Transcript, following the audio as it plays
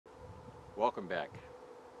Welcome back.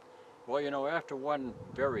 Well, you know, after one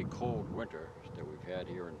very cold winter that we've had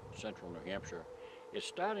here in central New Hampshire, it's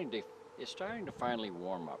starting to finally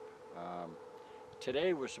warm up.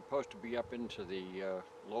 Today we're supposed to be up into the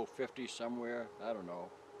low 50s somewhere. I don't know.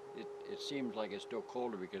 It seems like it's still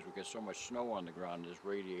colder because we got so much snow on the ground that's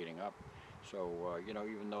radiating up. So, you know,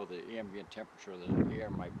 even though the ambient temperature of the air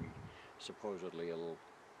might be supposedly a little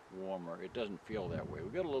warmer, it doesn't feel that way.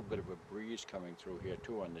 We've got a little bit of a breeze coming through here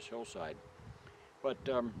too on this hillside. But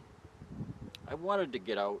I wanted to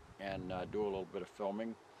get out and do a little bit of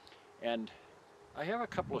filming, and I have a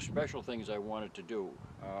couple of special things I wanted to do.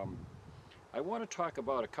 I want to talk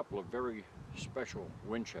about a couple of very special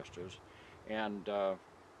Winchesters, and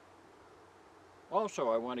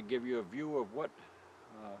also I want to give you a view of what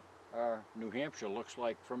our New Hampshire looks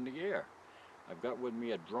like from the air. I've got with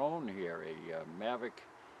me a drone here, a Mavic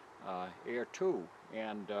Air 2,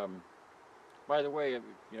 and by the way,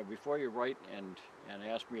 you know, before you write and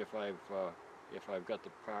ask me if I've got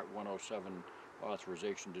the Part 107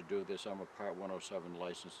 authorization to do this, I'm a Part 107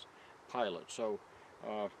 licensed pilot. So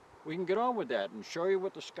we can get on with that and show you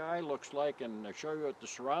what the sky looks like and show you what the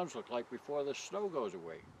surrounds look like before the snow goes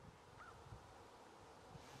away.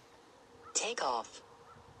 Take off.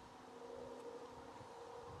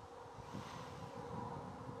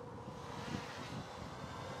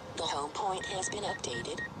 The home point has been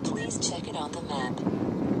updated. Please check it on the map.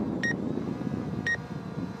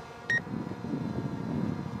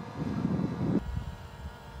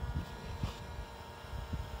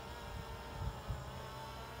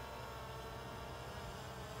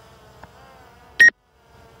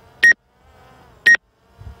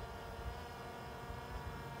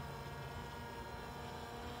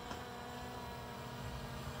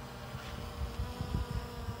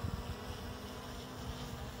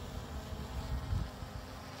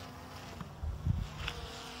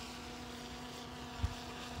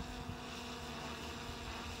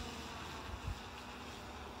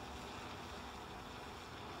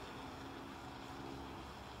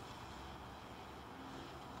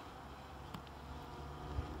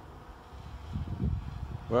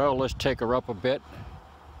 Well, let's take her up a bit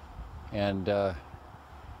and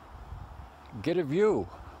get a view.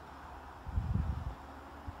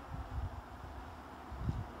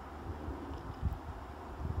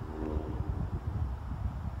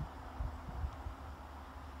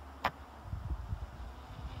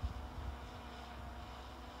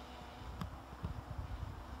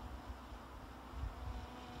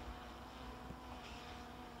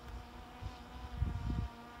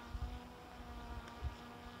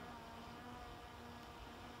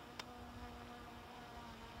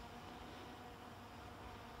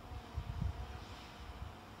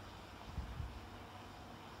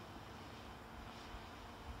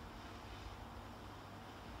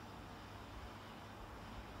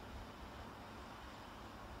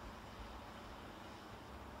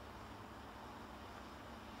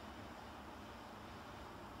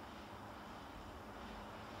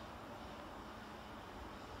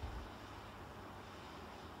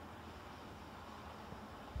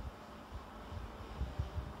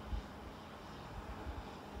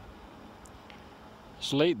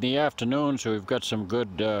 It's late in the afternoon, so we've got some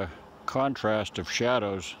good contrast of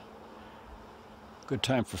shadows. Good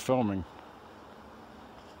time for filming.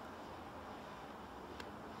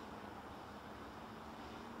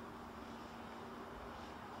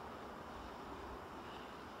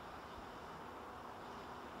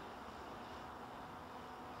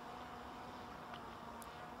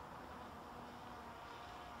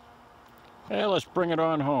 Hey, let's bring it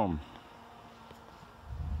on home.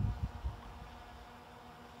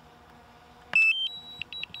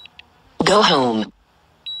 Go home.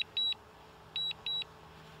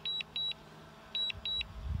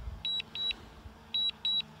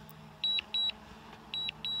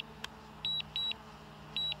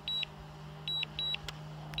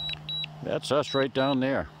 That's us right down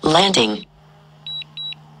there. Landing.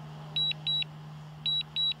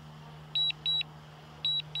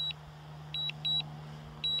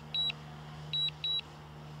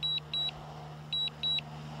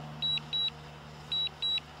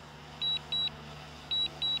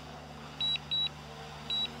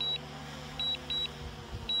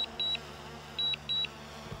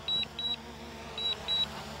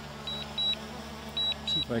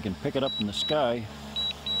 See if I can pick it up in the sky.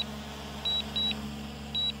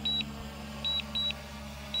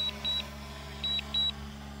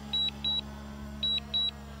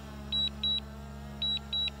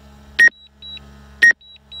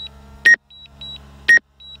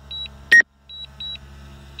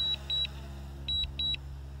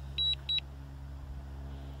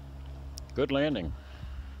 Good landing.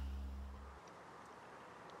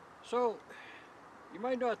 So, you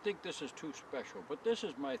might not think this is too special, but this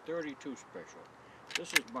is my 32 special.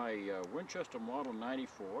 This is my Winchester Model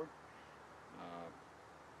 94,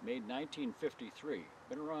 made 1953.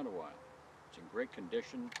 Been around a while. It's in great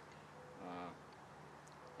condition.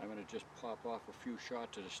 I'm going to just pop off a few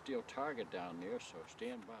shots at a steel target down there, so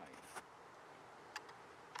stand by.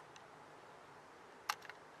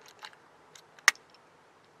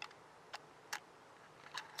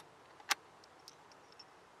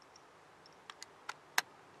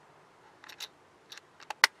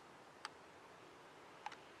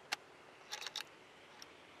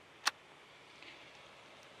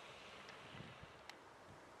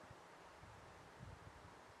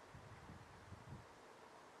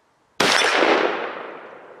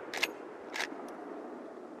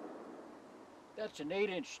 That's an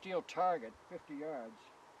 8-inch steel target, 50 yards.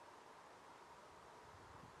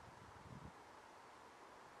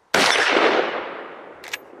 See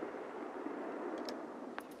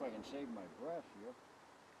if I can save my breath here.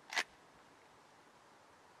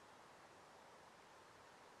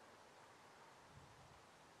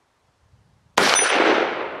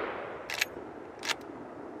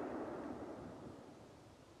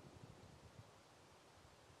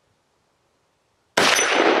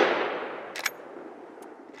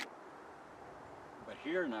 But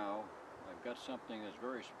here now, I've got something that's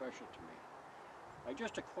very special to me. I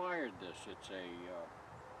just acquired this. It's a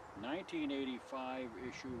 1985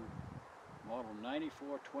 issue model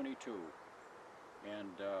 9422, and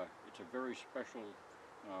it's a very special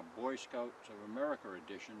Boy Scouts of America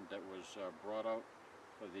edition that was brought out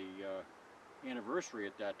for the anniversary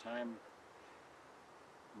at that time,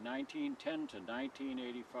 1910 to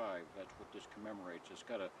 1985. That's what this commemorates. It's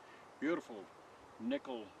got a beautiful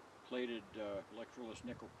nickel-plated, electroless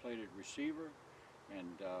nickel-plated receiver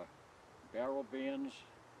and barrel bands,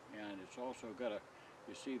 and it's also got a,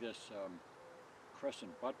 you see this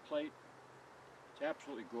crescent butt plate. It's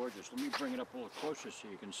absolutely gorgeous. Let me bring it up a little closer so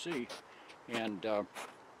you can see. And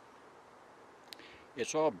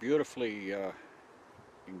it's all beautifully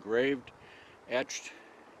engraved, etched,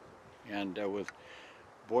 and with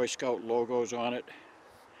Boy Scout logos on it.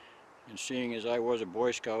 And seeing as I was a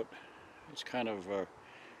Boy Scout, it's kind of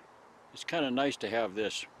nice to have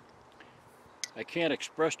this. I can't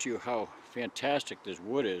express to you how fantastic this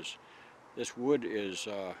wood is. This wood is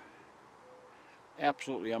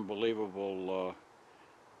absolutely unbelievable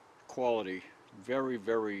quality. Very,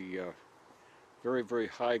 very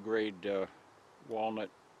high grade walnut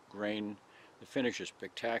grain. The finish is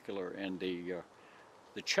spectacular, and the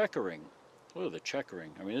checkering. Look at the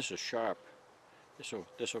checkering. I mean, this is sharp.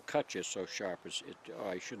 This will cut you so sharp. Oh,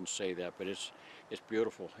 I shouldn't say that, but it's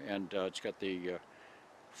beautiful, and it's got the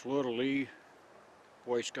fleur-de-lis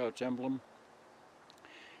Boy Scouts emblem,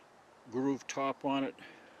 groove top on it.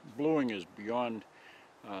 Bluing is beyond.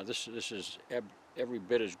 This is every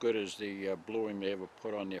bit as good as the bluing they ever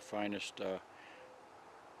put on their finest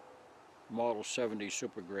Model 70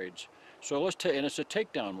 super grades. So let's take, and it's a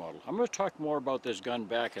takedown model. I'm going to talk more about this gun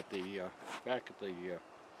back at the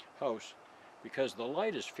house, because the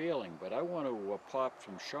light is failing, but I want to pop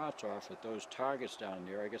some shots off at those targets down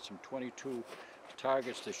there. I got some 22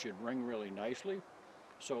 targets that should ring really nicely.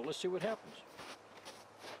 So let's see what happens.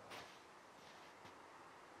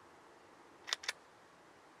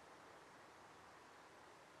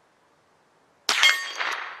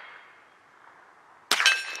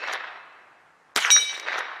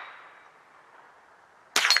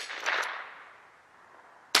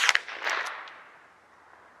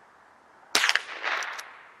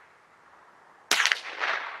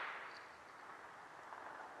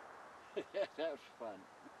 That was fun.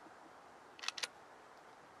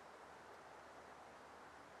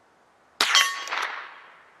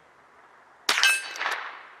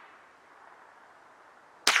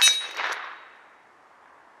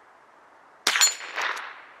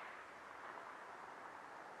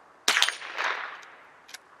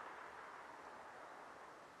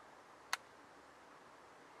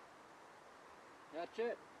 That's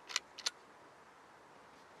it.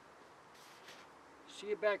 See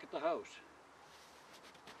you back at the house.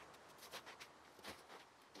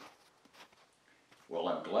 Well,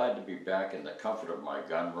 I'm glad to be back in the comfort of my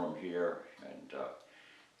gun room here, and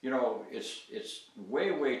you know, it's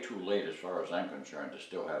way too late as far as I'm concerned to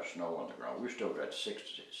still have snow on the ground. We've still got 6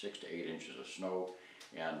 to 8 inches of snow,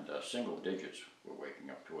 and single digits we're waking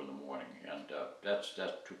up to in the morning, and that's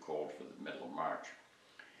too cold for the middle of March.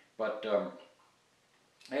 But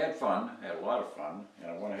I had fun. I had a lot of fun, and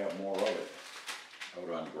I want to have more of it out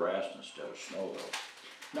on grass instead of snow,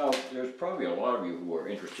 though. Now, there's probably a lot of you who are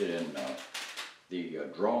interested in the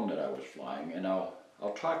drone that I was flying, and I'll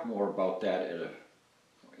talk more about that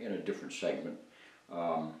in a different segment.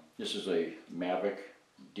 This is a Mavic,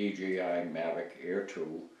 DJI Mavic Air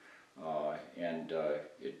 2, and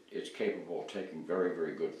it's capable of taking very,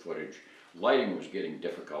 very good footage. Lighting was getting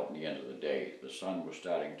difficult in the end of the day. The sun was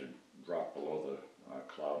starting to drop below the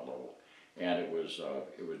cloud level, and it was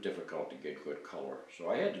difficult to get good color. So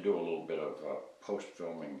I had to do a little bit of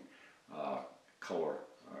post-filming color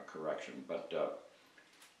correction. But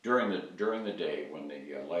during the day, when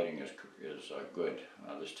the lighting is good,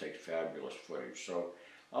 this takes fabulous footage. So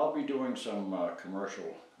I'll be doing some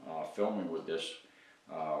commercial filming with this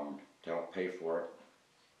to help pay for it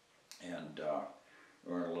and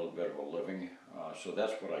earn a little bit of a living. So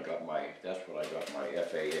that's what I got my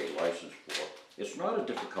FAA license for. It's not a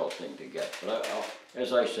difficult thing to get, but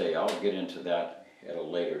as I say, I'll get into that at a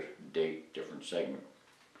later date, different segment.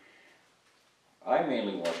 I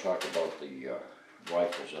mainly want to talk about the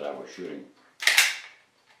rifles that I was shooting.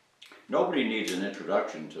 Nobody needs an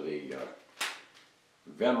introduction to the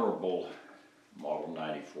venerable Model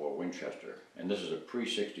 94 Winchester, and this is a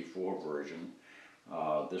pre-64 version.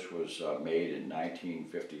 This was made in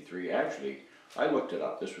 1953. Actually, I looked it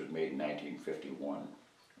up. This was made in 1951.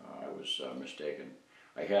 I was mistaken.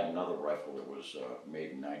 I had another rifle that was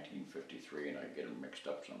made in 1953, and I get them mixed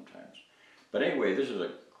up sometimes. But anyway, this is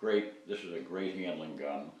a great handling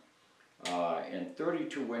gun. And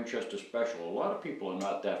 32 Winchester Special. A lot of people are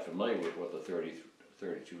not that familiar with what the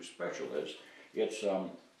 32 Special is. It's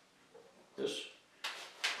this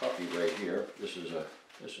puppy right here. This is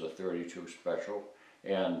a 32 Special,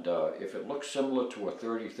 and if it looks similar to a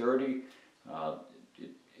 30-30,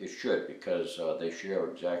 it should, because they share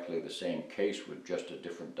exactly the same case with just a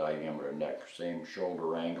different diameter neck, same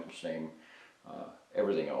shoulder angle, same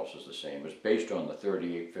everything else is the same. It's based on the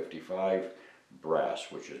 3855 brass,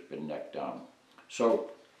 which has been necked down. So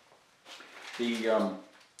the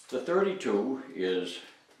 32 is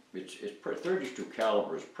 32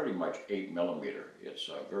 caliber is pretty much 8mm. It's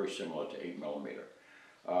very similar to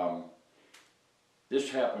 8mm. This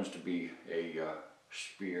happens to be a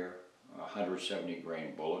Spear 170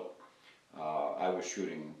 grain bullet. I was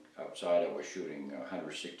shooting outside. I was shooting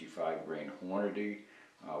 165 grain Hornady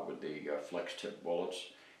with the flex tip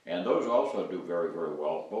bullets, and those also do very, very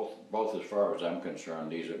well. Both as far as I'm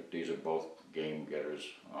concerned, these are both game getters.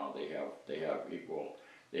 They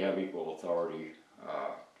have equal authority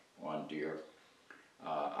on deer.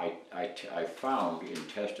 I found in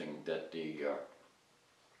testing that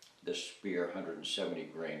this Spear 170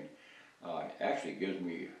 grain actually gives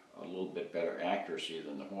me a little bit better accuracy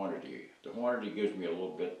than the Hornady. The Hornady gives me a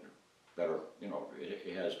little bit better, you know,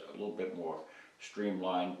 it has a little bit more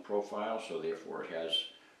streamlined profile, so therefore it has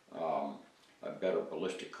a better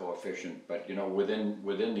ballistic coefficient. But you know,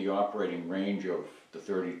 within the operating range of the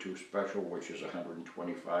 32 Special, which is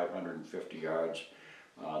 125, 150 yards,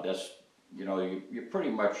 that's, you know, you're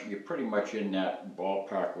pretty much in that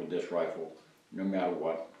ballpark with this rifle, no matter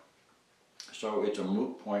what. So it's a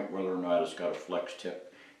moot point whether or not it's got a flex tip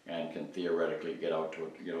and can theoretically get out to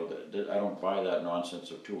it. You know, I don't buy that nonsense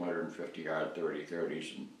of 250 yard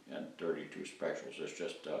 30-30s and 32 Specials. It's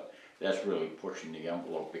just that's really pushing the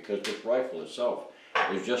envelope, because this rifle itself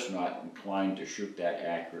is just not inclined to shoot that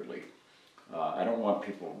accurately. I don't want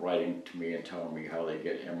people writing to me and telling me how they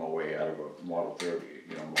get MOA out of a Model 30,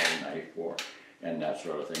 you know, Model 94 and that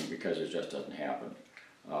sort of thing, because it just doesn't happen.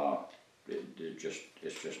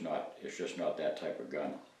 It's just not that type of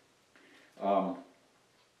gun.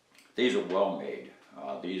 These are well made.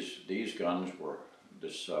 These guns were,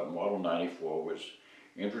 this Model 94 was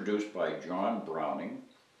introduced by John Browning.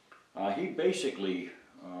 He basically,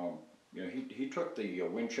 you know, he took the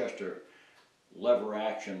Winchester lever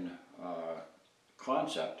action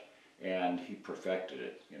concept and he perfected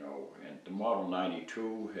it, you know. And the Model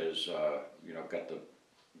 92 has, you know,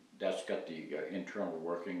 that's got the internal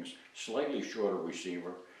workings, slightly shorter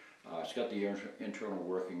receiver. It's got the internal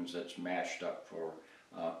workings that's matched up for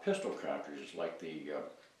pistol cartridges, like the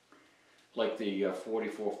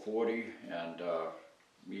 4440 and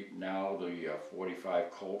now the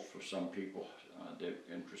 45 Colt for some people. They're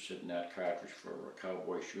interested in that cartridge for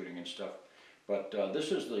cowboy shooting and stuff. But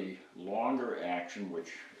this is the longer action,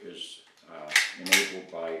 which is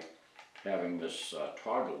enabled by having this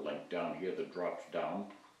toggle link down here that drops down,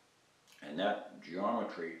 and that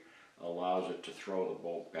geometry allows it to throw the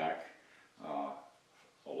bolt back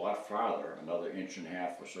a lot farther, another 1.5 inches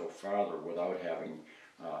or so farther, without having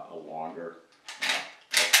a longer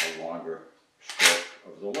stroke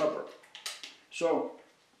of the lever. So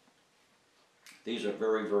these are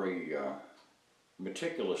very, very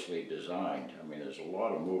meticulously designed. I mean, there's a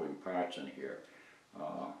lot of moving parts in here.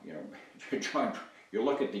 You know, you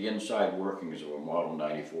look at the inside workings of a Model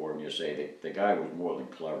 94 and you say that the guy was more than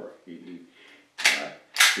clever. He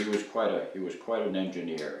was quite an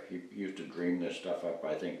engineer. He used to dream this stuff up,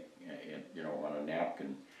 I think, you know, on a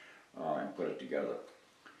napkin and put it together.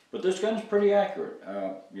 But this gun's pretty accurate.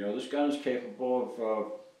 You know, this gun is capable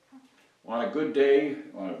of, on a good day,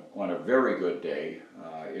 on a very good day,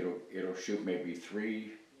 it'll shoot maybe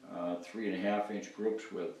 3.5-inch groups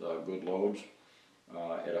with good loads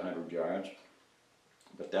at 100 yards.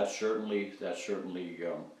 But that's certainly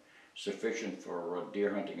sufficient for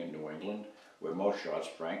deer hunting in New England, where most shots,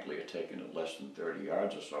 frankly, are taken at less than 30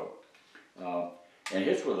 yards or so. And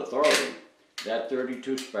hits with authority. That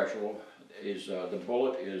 32 special is, the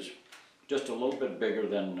bullet is just a little bit bigger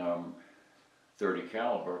than 30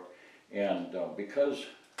 caliber, and because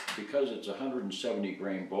it's a 170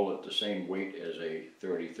 grain bullet, the same weight as a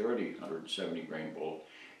 30-30 170 grain bullet,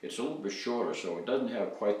 it's a little bit shorter, so it doesn't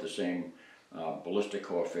have quite the same ballistic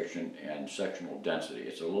coefficient and sectional density.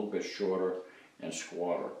 It's a little bit shorter and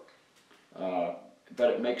squatter. But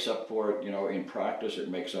it makes up for it, you know, in practice it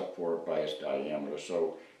makes up for it by its diameter.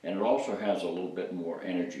 So, and it also has a little bit more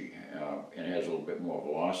energy and has a little bit more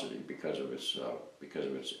velocity because of its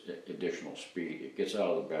additional speed. It gets out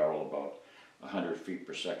of the barrel about 100 feet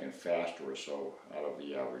per second faster or so out of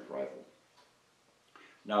the average rifle.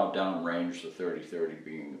 Now downrange, the 30-30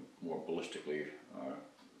 being more ballistically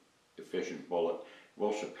efficient bullet,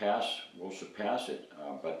 will surpass it,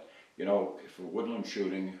 but you know, for woodland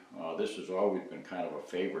shooting, this has always been kind of a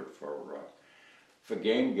favorite for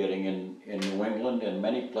game getting in New England and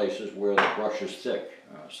many places where the brush is thick.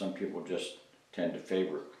 Some people just tend to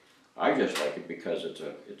favor it. I just like it because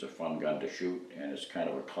it's a fun gun to shoot, and it's kind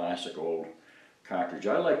of a classic old cartridge.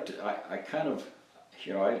 I kind of,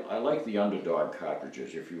 you know, I like the underdog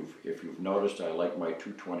cartridges. If you've noticed, I like my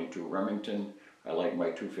 222 Remington. I like my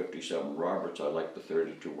 257 Roberts. I like the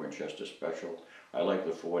 32 Winchester Special. I like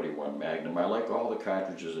the 41 Magnum. I like all the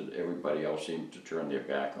cartridges that everybody else seems to turn their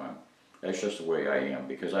back on. That's just the way I am,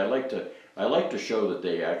 because I like to show that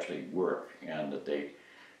they actually work, and that they,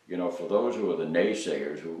 you know, for those who are the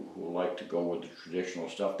naysayers who like to go with the traditional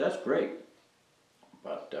stuff, that's great.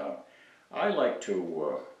 But I like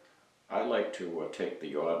to take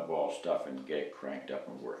the oddball stuff and get it cranked up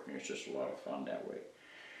and working. It's just a lot of fun that way.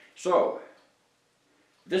 So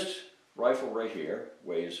this rifle right here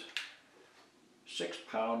weighs 6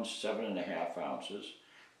 pounds, 7.5 ounces,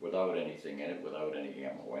 without anything in it, without any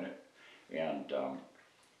ammo in it. And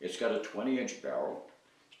it's got a 20-inch barrel,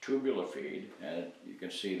 tubular feed, and you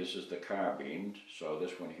can see this is the carbine. So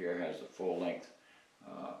this one here has the full-length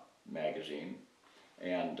magazine,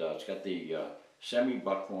 and it's got the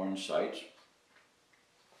semi-buckhorn sights,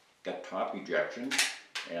 got top ejection,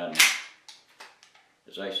 and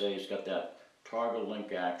as I say, it's got that toggle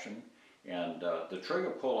link action. And the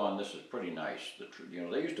trigger pull on this is pretty nice. You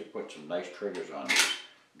know, they used to put some nice triggers on these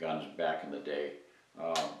guns back in the day.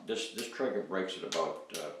 This trigger breaks at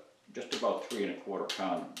about just about 3¼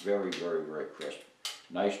 pound. Very, very, very crisp.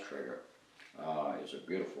 Nice trigger. It's a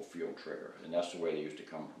beautiful field trigger, and that's the way they used to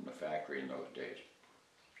come from the factory in those days.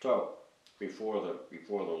 So before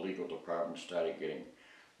the legal department started getting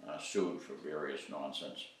sued for various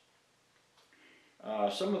nonsense.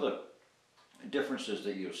 Some of the differences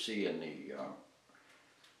that you'll see in the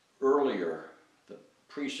the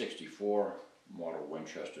pre-64 model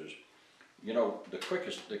Winchesters, you know,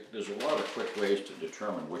 there's a lot of quick ways to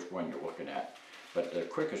determine which one you're looking at, but the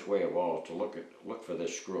quickest way of all is to look for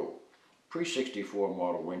this screw. Pre-64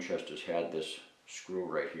 model Winchesters had this screw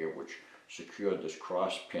right here, which secured this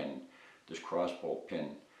crossbolt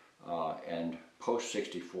pin, and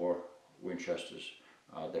post-64 Winchesters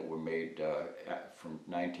that were made from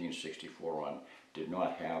 1964 on did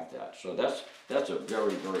not have that. So that's a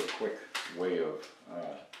very, very quick way of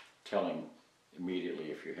telling immediately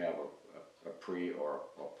if you have a pre or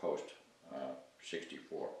post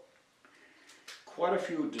 64. Quite a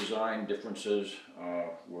few design differences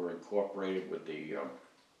were incorporated with the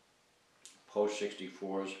post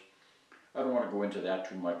 64s. I don't want to go into that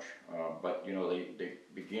too much, but you know, they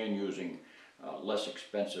began using less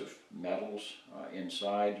expensive metals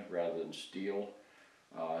inside rather than steel.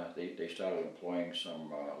 They started employing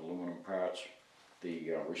some aluminum parts.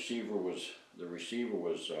 The receiver was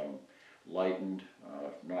lightened,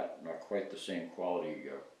 not quite the same quality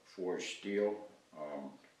forged steel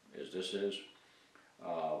as this is.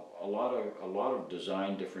 A lot of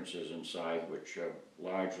design differences inside, which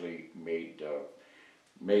largely made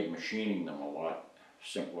machining them a lot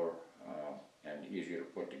simpler and easier to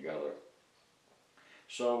put together.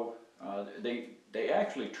 So They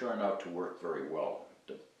actually turn out to work very well.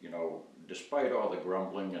 You know, despite all the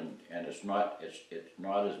grumbling, and it's not as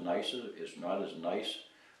nice as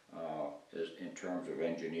in terms of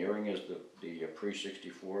engineering as the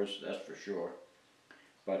pre-64s, that's for sure.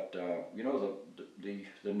 But you know,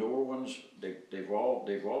 the newer ones, they've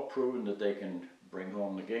all proven that they can bring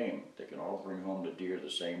home the game. They can all bring home the deer the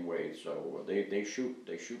same way. So they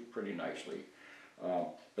shoot pretty nicely.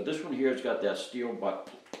 But this one here has got that steel butt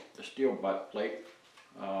plate.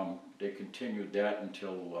 They continued that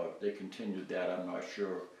until I'm not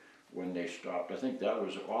sure when they stopped. I think that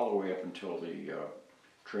was all the way up until the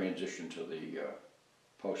transition to the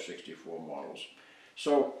post-64 models.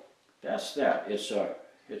 So that's that. It's a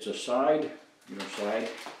side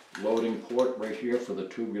loading port right here for the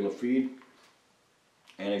tubular feed.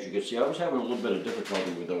 And as you can see, I was having a little bit of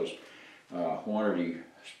difficulty with those Hornady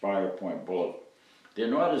Spire Point bullets. They're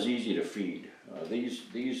not as easy to feed. These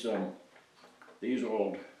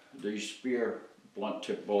spear blunt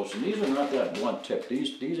tip bullets, and these are not that blunt tip.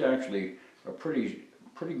 These actually are pretty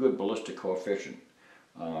good ballistic coefficient.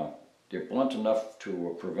 They're blunt enough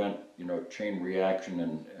to prevent, you know, chain reaction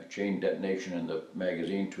and chain detonation in the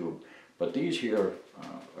magazine tube. But these here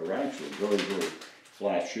are actually very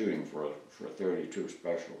flat shooting for a 32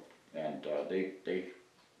 special. And they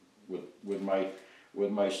with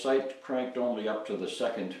my sight cranked only up to the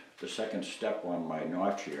second step on my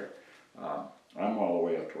notch here, I'm all the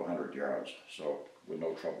way up to 100 yards. So with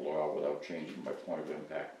no trouble at all, without changing my point of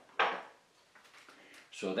impact.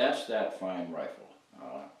 So that's that fine rifle.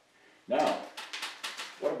 Now,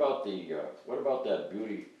 what about that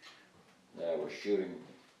beauty that I was shooting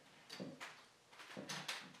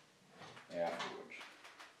afterwards?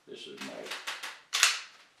 This is nice.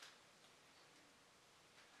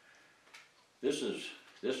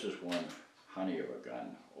 This is one honey of a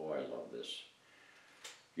gun. Oh, I love this.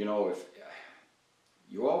 You know, if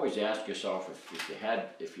you always ask yourself if you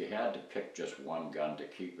had to pick just one gun to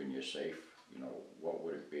keep in your safe, you know, what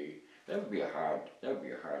would it be? That would be a hard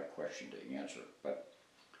question to answer. But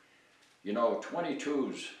you know,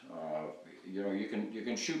 22s. You know, you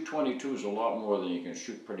can shoot 22s a lot more than you can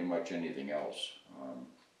shoot pretty much anything else.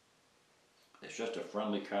 It's just a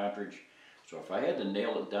friendly cartridge. So if I had to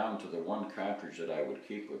nail it down to the one cartridge that I would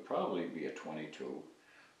keep, it would probably be a 22.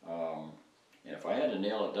 And if I had to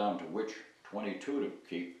nail it down to which 22 to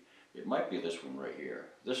keep, it might be this one right here.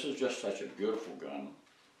 This is just such a beautiful gun,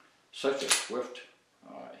 such a swift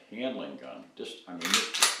handling gun. This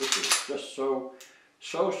is just so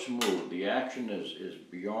smooth. The action is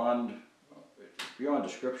beyond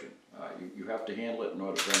description. You have to handle it in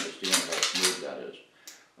order to understand how smooth that is.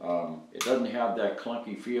 It doesn't have that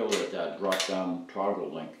clunky feel that drop-down toggle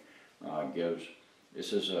link gives.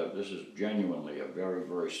 This is genuinely a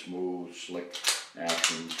very smooth, slick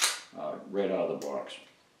action right out of the box.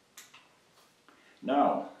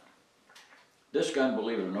 Now, this gun,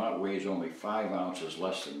 believe it or not, weighs only 5 ounces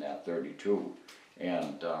less than that 32,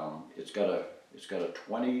 and it's got a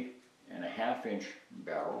 20.5-inch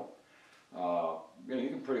barrel. You know, you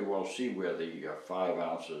can pretty well see where the 5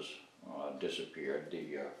 ounces disappeared.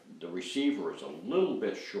 The receiver is a little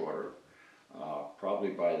bit shorter,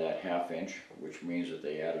 probably by that 1/2 inch, which means that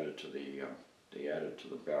they added it to the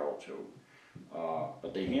barrel too.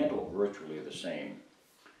 But they handle virtually the same.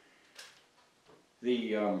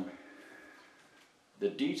 The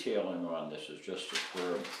detailing on this is just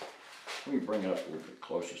superb. Let me bring it up a little bit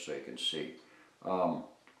closer so you can see.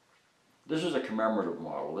 This is a commemorative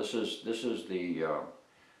model. This is the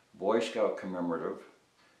Boy Scout commemorative.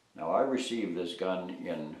 Now, I received this gun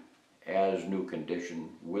in as new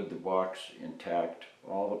condition with the box intact,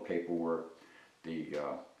 all the paperwork, the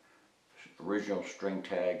original string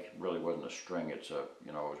tag. Really wasn't a string. It's a,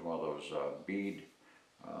 you know, it was one of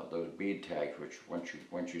those bead tags, which once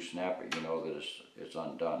you snap it, you know that it's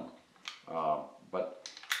undone. But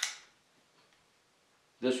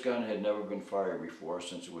this gun had never been fired before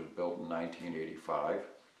since it was built in 1985.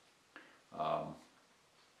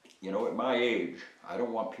 You know, at my age, I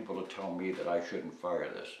don't want people to tell me that I shouldn't fire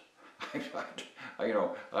this. You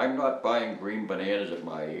know, I'm not buying green bananas at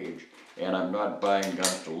my age, and I'm not buying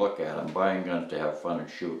guns to look at. I'm buying guns to have fun and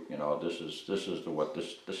shoot. You know, this is what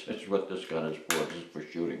this gun is for. This is for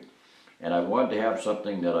shooting, and I wanted to have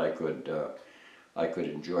something that I could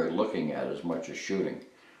enjoy looking at as much as shooting.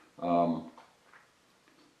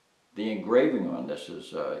 The engraving on this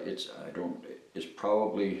is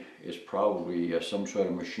probably some sort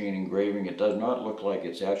of machine engraving. It does not look like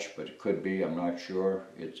it's etched, but it could be. I'm not sure.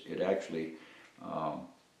 It actually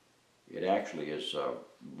is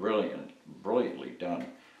brilliantly done.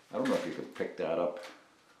 I don't know if you could pick that up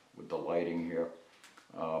with the lighting here.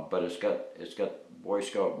 but it's got Boy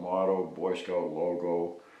Scout motto, Boy Scout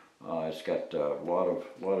logo. It's got a lot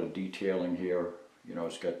of detailing here. You know,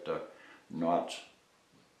 it's got knots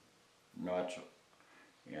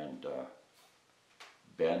and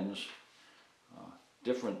bends,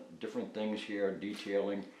 different things here,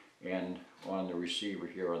 detailing. And on the receiver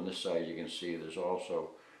here on this side, you can see there's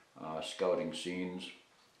also scouting scenes.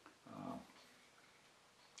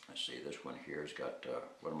 Let's see, this one here's got,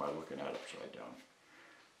 what am I looking at upside down?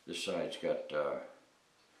 This side's got a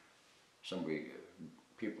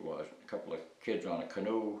couple of kids on a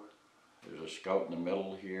canoe. There's a scout in the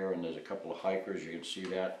middle here, and there's a couple of hikers. You can see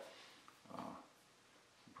that.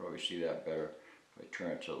 You probably see that better if I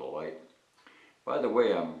turn it to the light. By the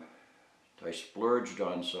way, I splurged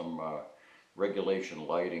on some regulation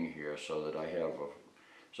lighting here so that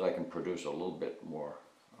so I can produce a little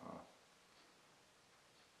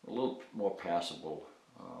more passable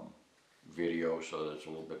video, so that it's a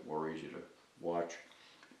little bit more easy to watch.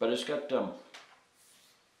 But it's got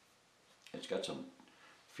some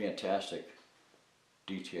fantastic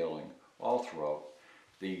detailing all throughout.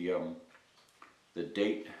 The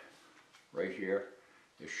date right here,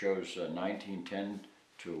 it shows 1910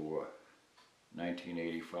 to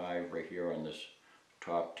 1985 right here on this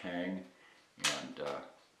top tang, and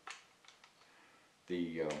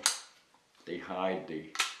they hide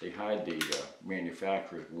the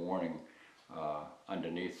manufacturer's warning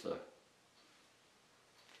underneath the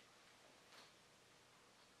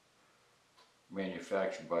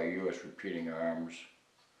manufactured by U.S. Repeating Arms.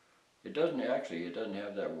 It doesn't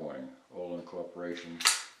have that warning, Olin Corporation.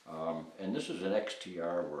 And this is an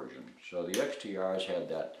XTR version. So the XTRs had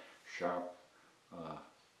that sharp,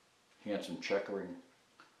 handsome checkering,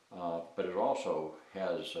 but it also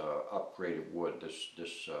has upgraded wood.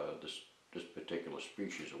 This particular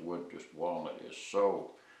species of wood, just walnut, is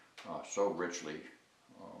so richly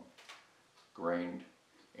grained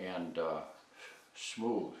and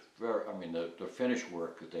smooth. I mean, the finish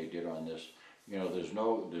work that they did on this, you know, there's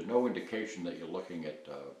no indication that you're looking at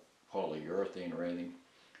polyurethane or anything.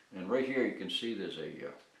 And right here you can see there's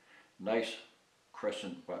a nice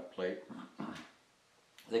crescent butt plate.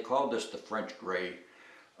 They called this the French gray.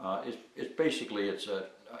 It's basically,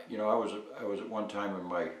 you know, I was at one time in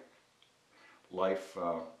my life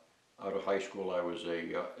out of high school, I was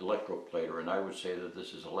a electroplater, and I would say that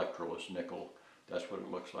this is electroless nickel. That's what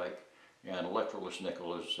it looks like. And electroless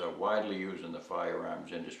nickel is widely used in the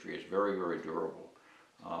firearms industry. It's very, very durable.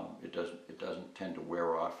 It doesn't tend to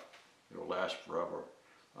wear off. It'll last forever.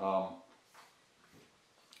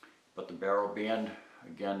 But the barrel band,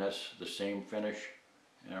 again, that's the same finish,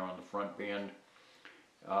 you know, on the front band.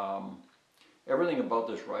 Everything about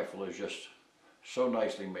this rifle is just so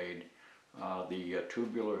nicely made. The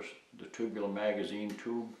tubular magazine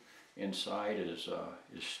tube inside is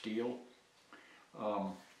steel.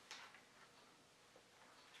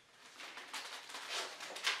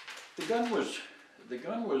 The gun was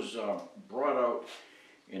brought out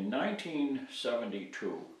in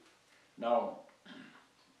 1972. Now,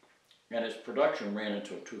 and its production ran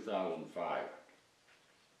until 2005.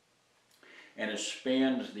 And it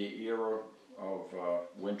spanned the era of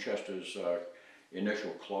Winchester's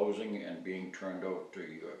initial closing and being turned over to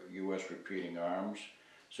U.S. Repeating Arms.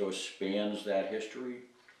 So it spans that history.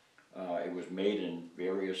 It was made in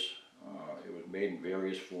various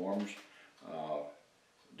forms,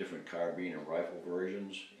 different carbine and rifle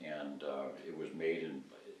versions, and it was made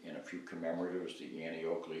in a few commemoratives. The Annie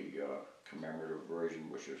Oakley commemorative version,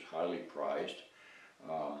 which is highly prized.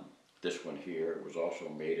 This one here was also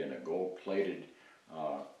made in a gold-plated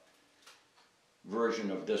version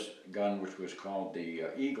of this gun, which was called the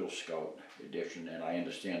Eagle Scout edition, and I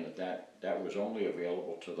understand that was only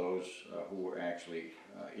available to those who were actually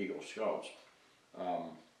Eagle Scouts.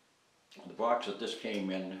 The box that this came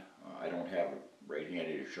in, I don't have it right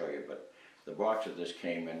handy to show you, but the box that this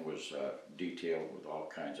came in was detailed with all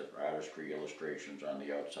kinds of artistry illustrations on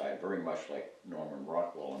the outside, very much like Norman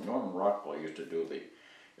Rockwell. And Norman Rockwell used to do the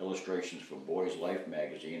illustrations for Boys Life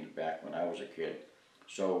magazine back when I was a kid.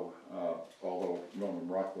 So, although Norman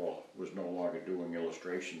Rockwell was no longer doing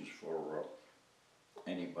illustrations for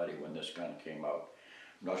anybody when this gun came out,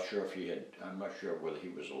 I'm not sure whether he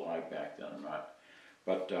was alive back then or not.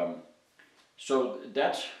 But so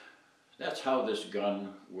that's how this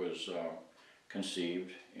gun was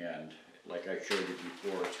conceived, and like I showed you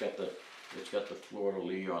before, it's got the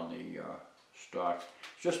fleur-de-lis on the stock.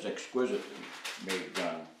 It's just an exquisitely made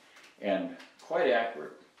gun and quite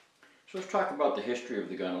accurate. So let's talk about the history of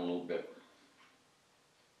the gun a little bit.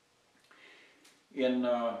 In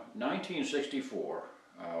 1964,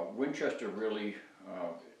 Winchester really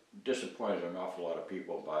disappointed an awful lot of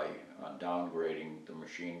people by downgrading the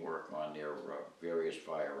machine work on their various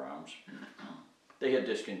firearms. They had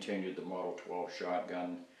discontinued the Model 12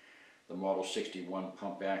 shotgun, the Model 61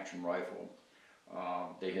 pump action rifle.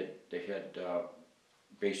 They had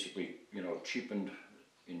basically, cheapened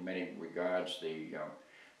in many regards the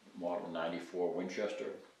Model 94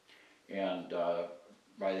 Winchester, and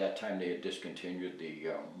by that time they had discontinued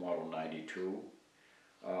the Model 92.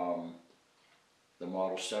 The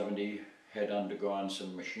Model 70 had undergone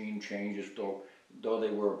some machine changes, though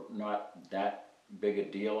they were not that big a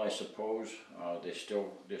deal, I suppose. They're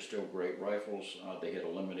still great rifles. They had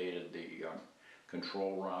eliminated the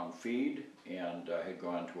control round feed and had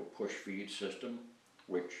gone to a push feed system,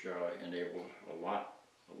 which enabled a lot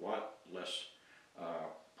less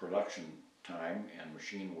production time and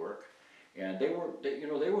machine work. And they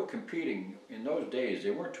were competing in those days.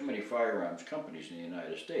 There weren't too many firearms companies in the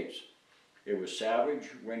United States. It was Savage,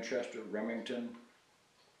 Winchester, Remington,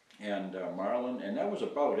 and Marlin, and that was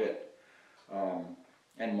about it.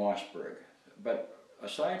 And Mossberg. But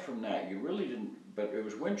aside from that, you really didn't. But it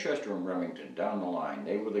was Winchester and Remington down the line.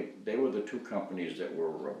 They were the two companies that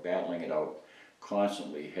were battling it out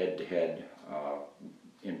constantly, head to head,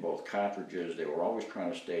 in both cartridges. They were always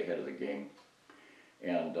trying to stay ahead of the game.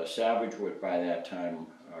 And Savage was by that time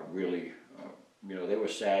really, they were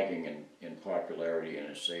sagging in popularity and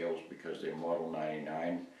in sales because their Model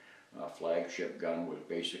 99 flagship gun was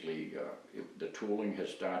basically, the tooling has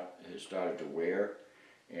started to wear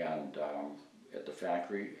and at the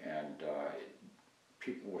factory, and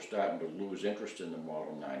people were starting to lose interest in the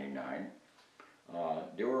Model 99.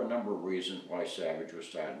 There were a number of reasons why Savage was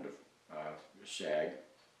starting to sag,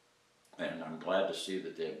 and I'm glad to see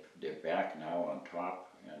that they're back now on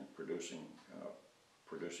top and producing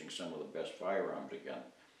some of the best firearms again.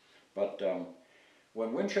 But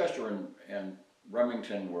when Winchester and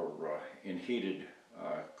Remington were in heated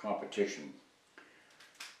competition,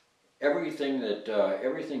 everything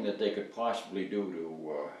that they could possibly do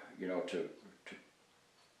to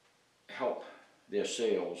help their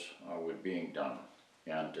sales was being done,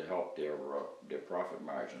 and to help their profit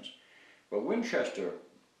margins. But Winchester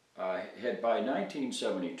had, by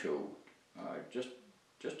 1972,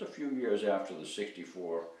 just a few years after the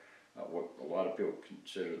 '64, what a lot of people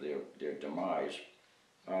consider their demise,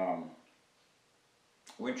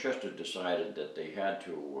 Winchester decided that they had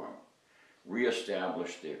to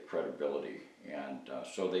reestablish their credibility, and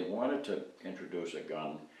so they wanted to introduce a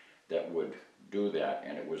gun that would do that,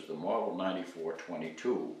 and it was the Model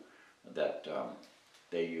 94-22 that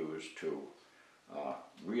they used to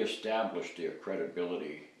reestablish their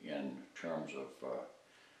credibility in terms of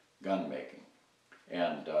gun making.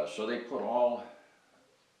 And so they put all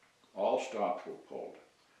stops were pulled.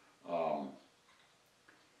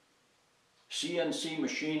 CNC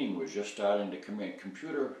machining was just starting to come in.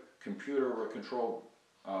 Computer control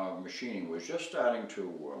machining was just starting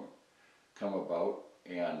to come about,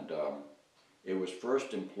 and it was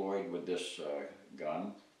first employed with this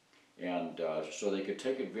gun, and so they could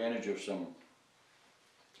take advantage of some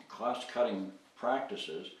cost-cutting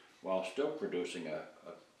practices while still producing a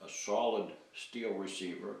solid steel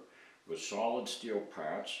receiver with solid steel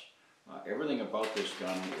parts. Everything about this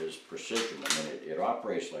gun is precision. I mean, it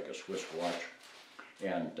operates like a Swiss watch,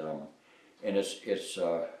 and it's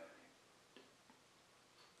the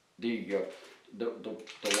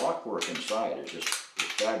lock work inside is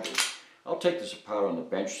fabulous. I'll take this apart on the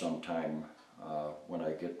bench sometime when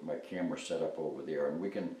I get my camera set up over there, and we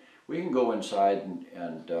can go inside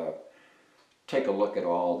and take a look at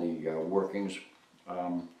all the workings.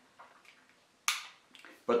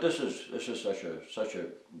 But this is such a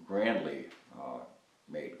grandly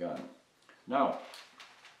made gun. Now,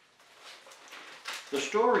 the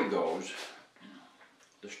story goes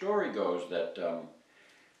that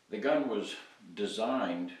the gun was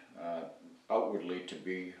designed outwardly to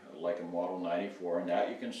be like a Model 94, and that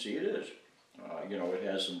you can see it is. It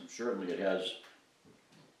has certainly it has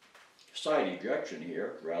side ejection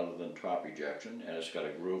here rather than top ejection, and it's got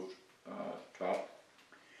a groove top.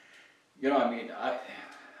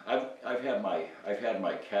 I've had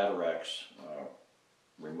my cataracts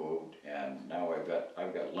removed, and now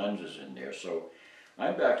I've got lenses in there, so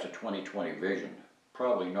I'm back to 20/20 vision.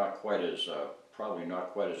 Probably not quite as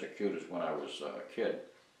acute as when I was a kid.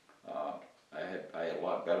 I had a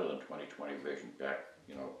lot better than 20/20 vision back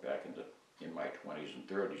in my 20s and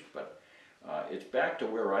 30s, but it's back to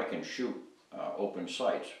where I can shoot open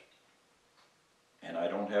sights, and I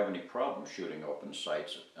don't have any problem shooting open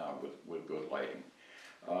sights with good lighting.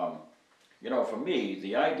 For me,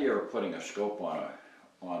 the idea of putting a scope on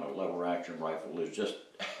a lever action rifle is just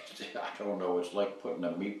I don't know, it's like putting a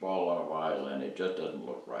meatball on a violin. It just doesn't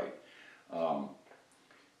look right.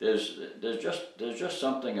 There's just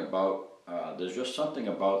something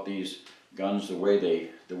about these guns, the way they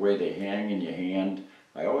hang in your hand.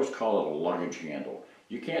 I always call it a luggage handle.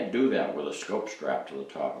 You can't do that with a scope strap to the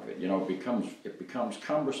top of it. You know, it becomes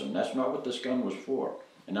cumbersome. That's not what this gun was for.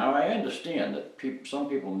 And now I understand that some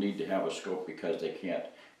people need to have a scope because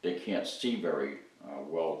they can't see very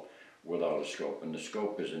well without a scope, and the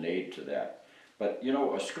scope is an aid to that. But you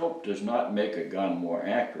know, a scope does not make a gun more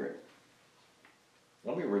accurate.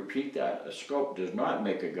 Let me repeat that. A scope does not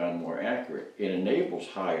make a gun more accurate. It enables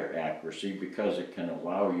higher accuracy because it can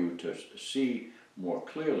allow you to see more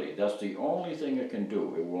clearly. That's the only thing it can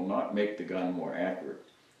do. It will not make the gun more accurate.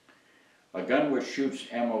 A gun which shoots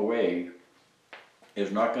MOA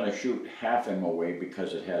is not going to shoot half MOA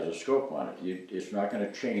because it has a scope on it. It's not going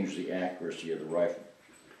to change the accuracy of the rifle.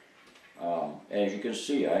 As you can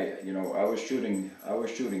see, I was shooting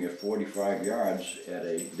at 45 yards at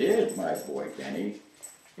a. There's my boy Benny.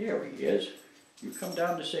 There he is. You come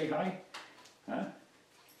down to say hi, huh?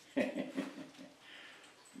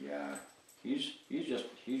 Yeah, he's just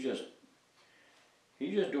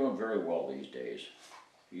doing very well these days.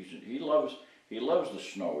 He loves the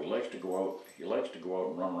snow. He likes to go out. He likes to go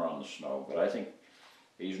out and run around the snow. But I think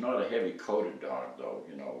he's not a heavy coated dog, though.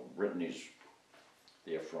 You know, Brittany's.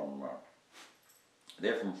 They're from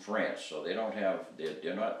France, so they don't have.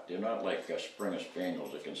 They're not like Springer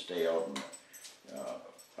Spaniels that can stay out in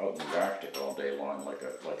the Arctic all day long like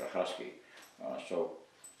a husky. So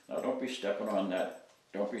now don't be stepping on that.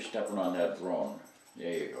 Don't be stepping on that drone.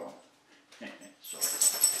 There you go. So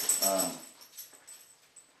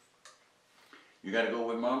you got to go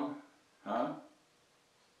with Mom, huh?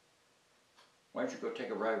 Why don't you go take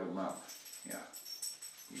a ride with Mom? Yeah,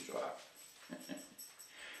 he's off.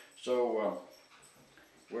 So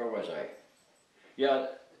where was I? Yeah,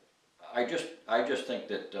 I just think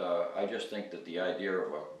that the idea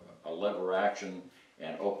of a lever action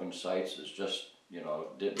and open sights is just, you know,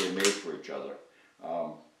 they're made for each other.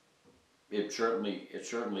 It certainly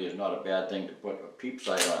is not a bad thing to put a peep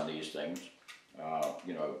sight on these things,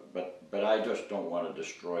 you know. But I just don't want to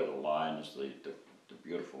destroy the lines, the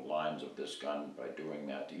beautiful lines of this gun by doing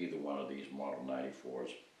that to either one of these Model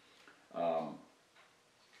 94s.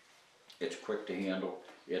 It's quick to handle.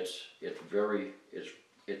 It's very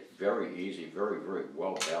easy, very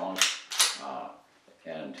well balanced,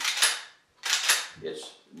 and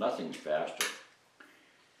nothing's faster.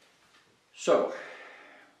 So,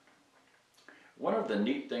 one of the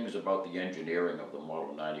neat things about the engineering of the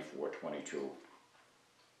Model 94-22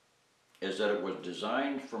 is that it was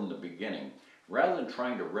designed from the beginning, rather than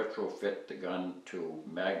trying to retrofit the gun to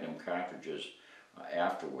Magnum cartridges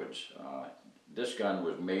afterwards. This gun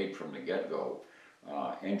was made from the get-go,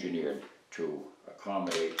 engineered to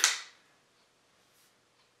accommodate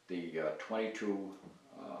the 22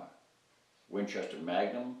 Winchester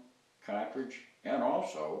Magnum cartridge, and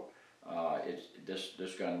also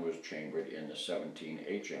this gun was chambered in the 17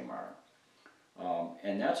 HMR,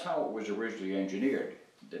 and that's how it was originally engineered.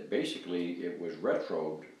 That basically it was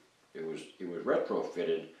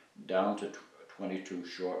retrofitted down to 22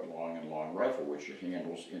 short, long, and long rifle, which it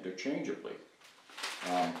handles interchangeably.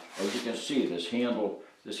 As you can see, this handle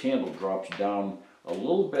drops down a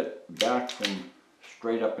little bit back from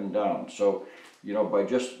straight up and down. So, you know, by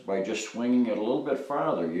just swinging it a little bit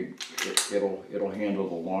farther, it'll handle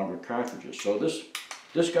the longer cartridges. So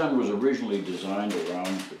this gun was originally designed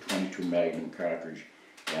around the 22 Magnum cartridge,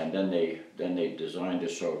 and then they designed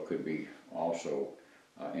it so it could be also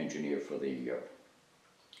engineered for the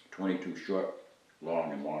 22 short,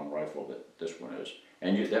 long, and long rifle that this one is.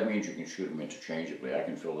 And that means you can shoot them interchangeably. I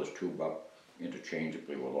can fill this tube up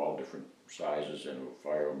interchangeably with all different sizes, and it will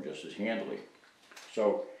fire them just as handily.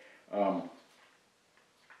 So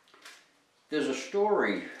there's a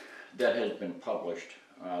story that has been published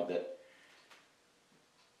that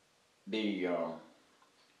the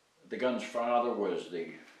gun's father was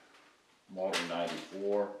the Model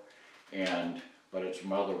 94, but its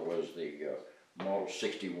mother was the Model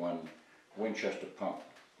 61 Winchester pump.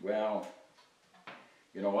 Well,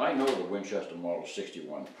 you know, I know the Winchester Model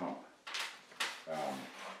 61 pump. I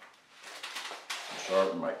saw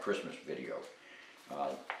it in my Christmas video.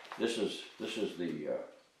 This is the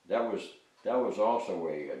that was also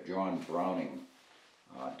a John Browning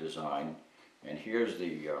design, and here's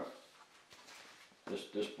the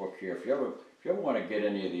this book here. If you ever want to get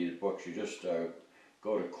any of these books, you just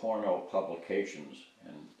go to Cornell Publications,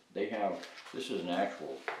 and they have this is an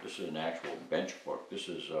actual bench book. This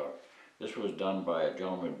was done by a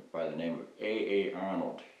gentleman by the name of A.A.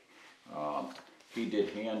 Arnold. he did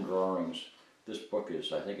hand drawings. This book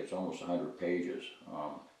is, I think it's almost 100 pages,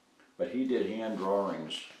 but he did hand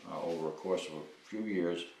drawings over a course of a few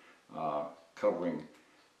years, covering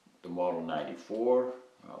the Model 94,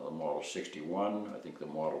 the Model 61, I think the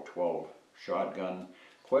Model 12 shotgun,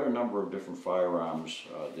 quite a number of different firearms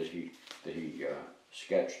that he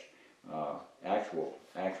sketched, actual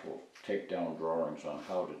takedown drawings on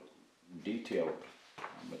how to detail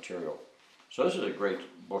material. So this is a great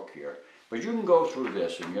book here. But you can go through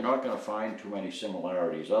this and you're not going to find too many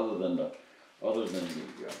similarities other than the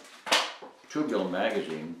tubular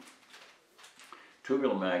magazine.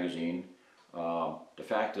 Tubular magazine, the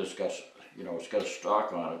fact that it's got, you know, it's got a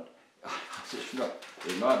stock on it. There's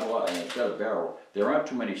not a lot, and it's got a barrel. There aren't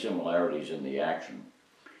too many similarities in the action.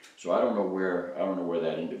 So I don't know where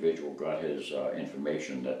that individual got his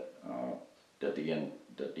information that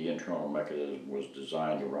the internal mechanism was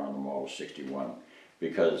designed around the Model 61,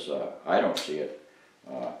 because I don't see it.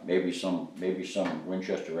 Maybe some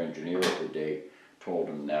Winchester engineer of the day told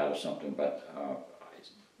him that or something, but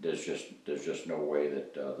there's just no way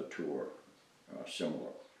that the two are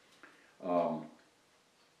similar.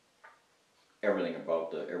 Everything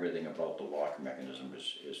about the lock mechanism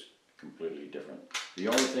is completely different. The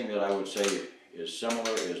only thing that I would say is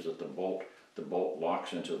similar is that the bolt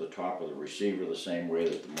locks into the top of the receiver the same way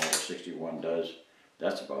that the Model 61 does.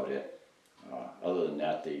 That's about it. Other than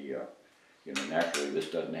that, you know, naturally this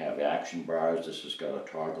doesn't have action bars. This has got a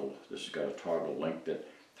toggle link that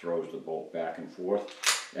throws the bolt back and forth.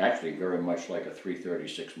 Actually, very much like a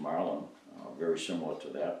 336 Marlin, very similar to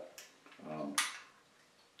that.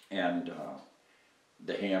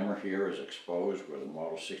 The hammer here is exposed, where the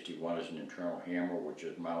Model 61 is an internal hammer, which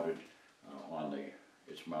is mounted on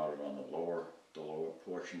the lower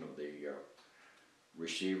portion of the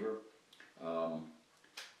receiver.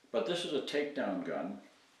 But this is a takedown gun.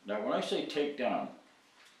 Now, when I say takedown,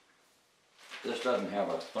 this doesn't have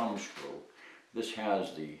a thumb screw. This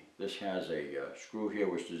has a screw here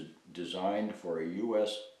which is designed for a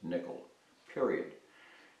U.S. nickel. Period.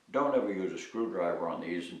 Don't ever use a screwdriver on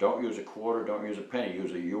these. Don't use a quarter, don't use a penny,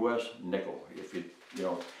 use a U.S. nickel. If you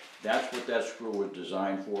know, that's what that screw was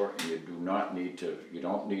designed for, and you don't need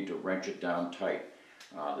to wrench it down tight.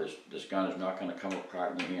 This gun is not going to come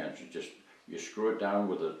apart in your hands. You screw it down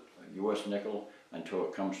with a U.S. nickel until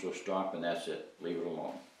it comes to a stop, and that's it. Leave it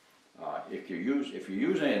alone. If you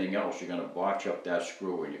use anything else, you're going to botch up that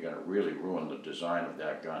screw, and you're going to really ruin the design of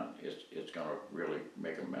that gun. It's going to really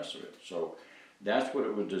make a mess of it. So that's what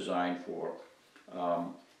it was designed for.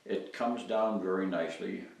 It comes down very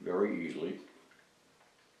nicely, very easily.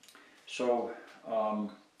 So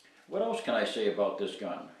what else can I say about this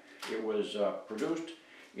gun? It was produced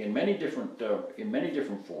in many different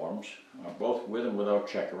forms, both with and without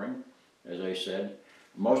checkering. As I said,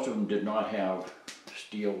 most of them did not have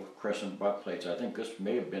steel crescent butt plates. I think this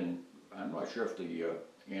may have been, I'm not sure if the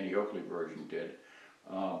Annie Oakley version did,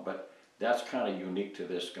 but that's kind of unique to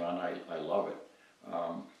this gun. I love it.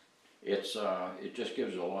 It just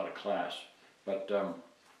gives it a lot of class. But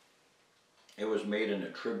it was made in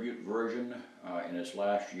a tribute version in its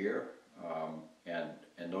last year, and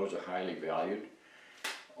those are highly valued.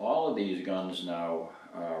 All of these guns now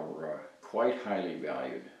are quite highly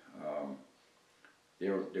valued.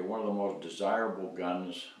 They're one of the most desirable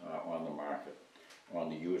guns on the market, on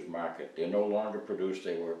the used market. They're no longer produced.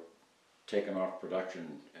 They were taken off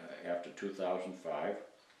production after 2005,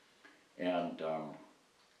 and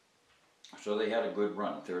so they had a good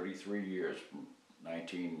run, 33 years, from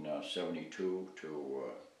 1972 to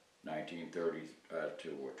 1930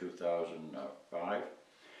 to 2005,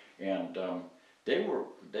 and they were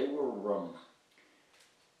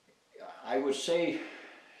I would say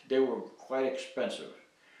they were quite expensive.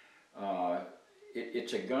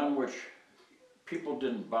 It's a gun which people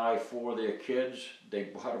didn't buy for their kids. They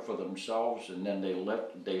bought it for themselves, and then they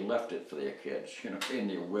left it for their kids, you know, in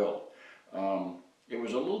their will. It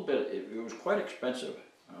was quite expensive.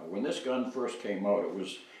 When this gun first came out,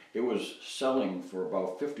 it was selling for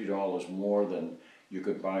about $50 more than you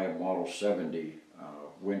could buy a Model 70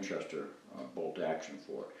 Winchester bolt action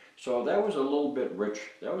for. So that was a little bit rich.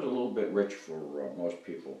 That was a little bit rich for most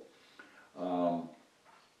people.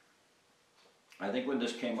 I think when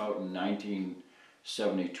this came out in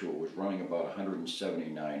 1972, it was running about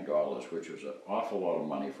 $179, which was an awful lot of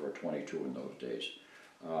money for a 22 in those days.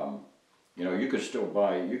 You know, you could still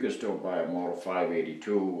buy a Model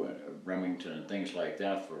 582, Remington, and things like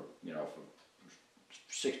that for, you know, for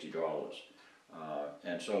 $60.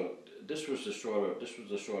 And so this was the sort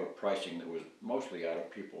of pricing that was mostly out of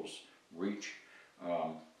people's reach.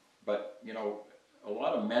 But you know, a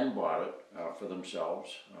lot of men bought it for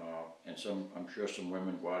themselves, and I'm sure some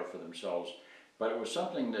women bought it for themselves. But it was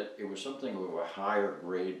something of a higher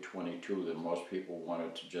grade 22 than most people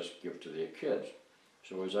wanted to just give to their kids.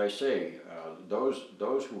 So as I say,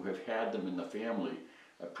 those who have had them in the family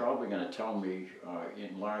are probably going to tell me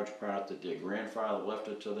in large part that their grandfather left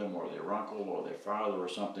it to them, or their uncle, or their father, or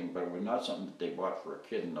something. But it was not something that they bought for a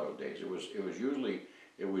kid in those days. It was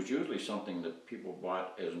usually something that people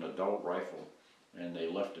bought as an adult rifle, and they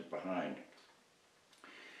left it behind.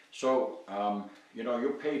 So you know,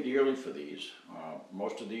 you'll pay dearly for these.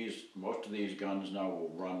 Most of these guns now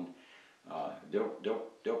will run.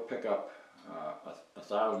 They'll pick up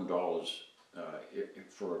 $1,000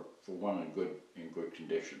 for one in good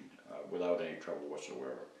condition, without any trouble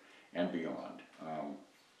whatsoever, and beyond.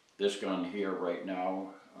 This gun here right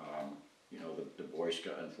now, you know, the Boy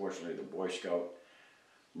Scout. Unfortunately, the Boy Scout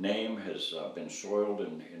name has been soiled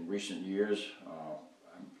in recent years.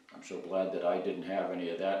 I'm so glad that I didn't have any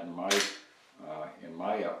of that in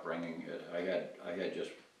my upbringing. I had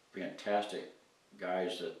just fantastic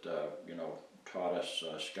guys that you know, taught us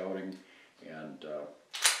scouting, and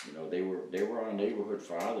you know, they were our neighborhood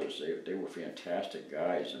fathers. They were fantastic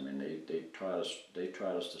guys. I mean, they taught us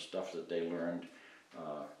the stuff that they learned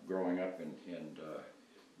growing up and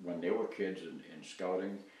when they were kids in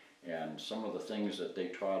scouting, and some of the things that they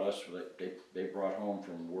taught us that they brought home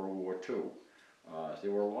from World War II.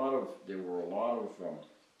 There were a lot of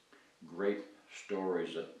great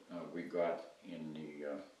stories that we got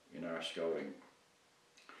in our scouting.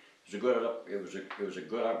 It was a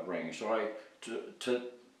good upbringing. So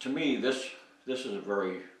to me, this is a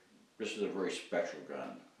very special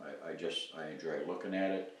gun. I enjoy looking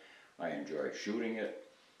at it. I enjoy shooting it.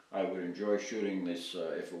 I would enjoy shooting this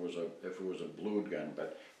if it was a blued gun,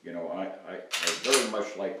 but you know, I very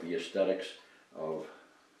much like the aesthetics of,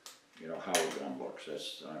 you know, how a gun looks.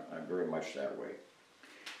 I'm very much that way.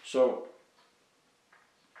 So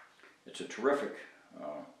it's a terrific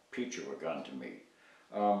peach of a gun to me.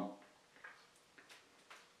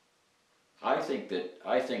 I think that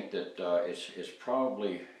it's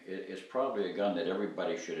probably a gun that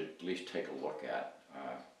everybody should at least take a look at.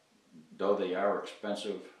 Though they are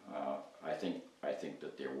expensive, I think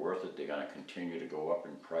that they're worth it. They're going to continue to go up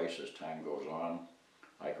in price as time goes on.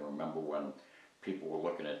 I can remember when people were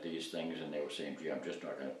looking at these things and they were saying, "Gee, I'm just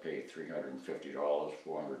not going to pay $350,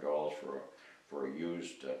 $400 for a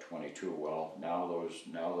used 22." Well, now those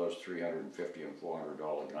 $350 and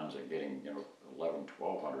 $400 guns are getting, you know, $1,100,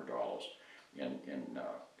 $1,200 in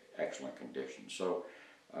excellent condition. So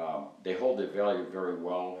they hold their value very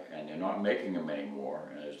well, and they're not making them anymore.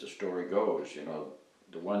 And as the story goes, you know,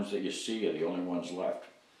 the ones that you see are the only ones left.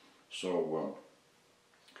 So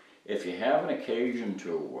if you have an occasion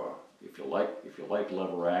to, if you like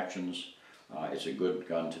lever actions, it's a good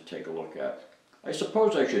gun to take a look at. I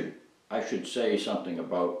suppose I should say something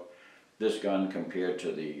about this gun compared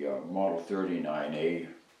to the Model 39A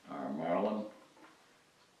Marlin.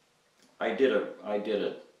 I did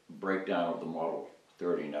a breakdown of the Model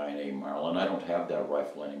 39A Marlin. I don't have that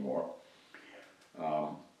rifle anymore.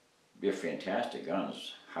 They're fantastic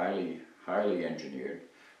guns, highly engineered,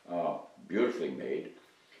 beautifully made.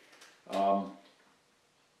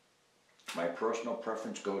 My personal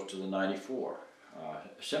preference goes to the 94,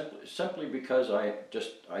 simply because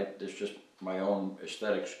there's just my own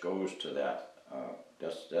aesthetics goes to that.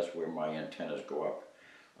 That's where my antennas go up.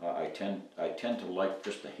 I tend to like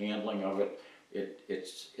just the handling of it.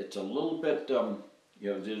 It's a little bit, you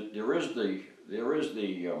know, there is the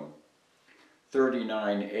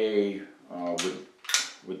 39A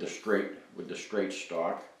with the straight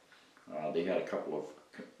stock. They had a couple of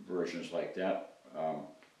versions like that,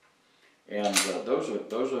 and those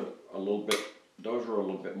are a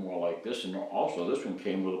little bit more like this. And also, this one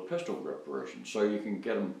came with a pistol grip version, so you can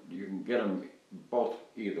get them both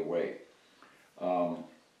either way.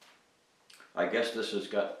 I guess this has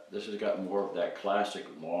got more of that classic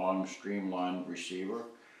long streamlined receiver,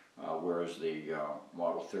 whereas the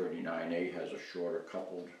Model 39A has a shorter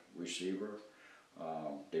coupled receiver.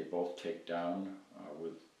 They both take down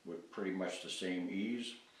with pretty much the same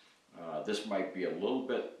ease. This might be a little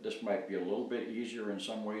bit easier in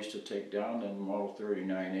some ways to take down than the Model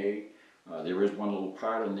 39A. There is one little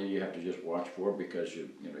part in there you have to just watch for, because you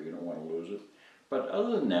don't want to lose it. But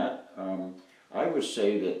other than that, I would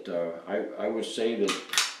say that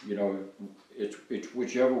you know, it's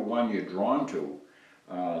whichever one you're drawn to.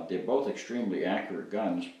 They're both extremely accurate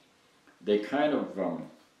guns. They kind of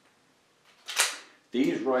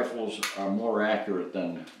these rifles are more accurate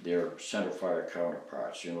than their centerfire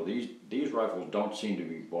counterparts. You know, these rifles don't seem to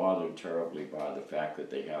be bothered terribly by the fact that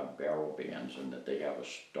they have barrel bands and that they have a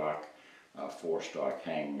stock, forestock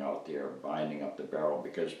hanging out there binding up the barrel,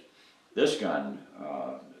 because this gun,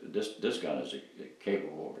 this gun is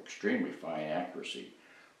capable of extremely fine accuracy.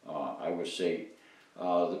 I would say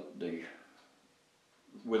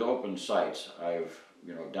with open sights, I've,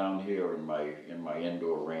 you know, down here in my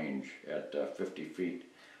indoor range at 50 feet,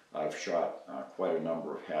 I've shot quite a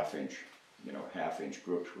number of half-inch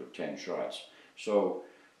groups with 10 shots. So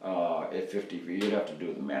at 50 feet, you'd have to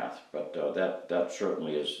do the math, but that's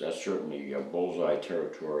certainly a bullseye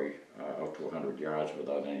territory out to 100 yards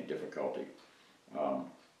without any difficulty.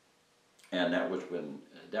 And that was when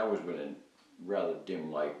in rather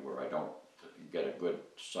dim light where I don't get a good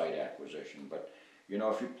sight acquisition. But you know,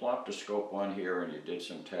 if you plopped a scope on here and you did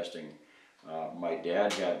some testing, my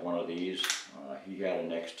dad had one of these. He had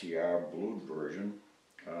an XTR blued version,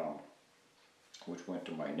 which went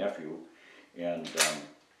to my nephew, and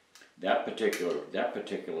that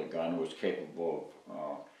particular gun was capable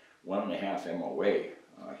of 1.5 MOA.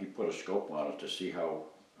 He put a scope on it to see how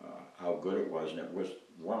good it was, and it was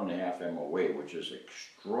 1.5 MOA, which is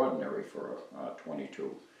extraordinary for a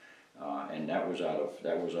 22. And that was out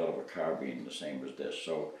of a carbine, the same as this.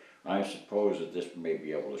 So I suppose that this may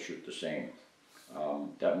be able to shoot the same.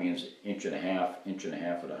 That means inch and a half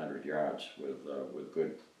at 100 yards with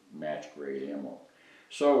good match grade ammo.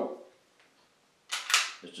 So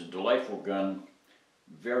it's a delightful gun,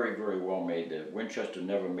 very, very well made. The Winchester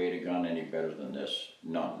never made a gun any better than this,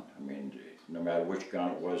 none. I mean, no matter which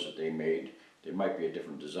gun it was that they made, they might be a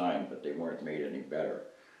different design, but they weren't made any better.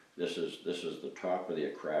 This is the top of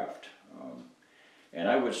their craft, and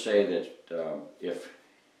I would say that if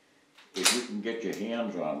you can get your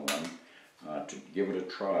hands on one, to give it a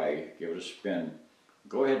try, give it a spin,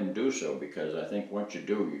 go ahead and do so, because I think once you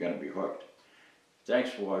do, you're going to be hooked.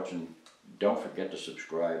 Thanks for watching. Don't forget to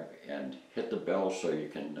subscribe and hit the bell so you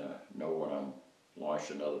can know when I'm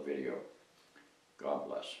launching another video. God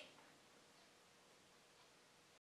bless.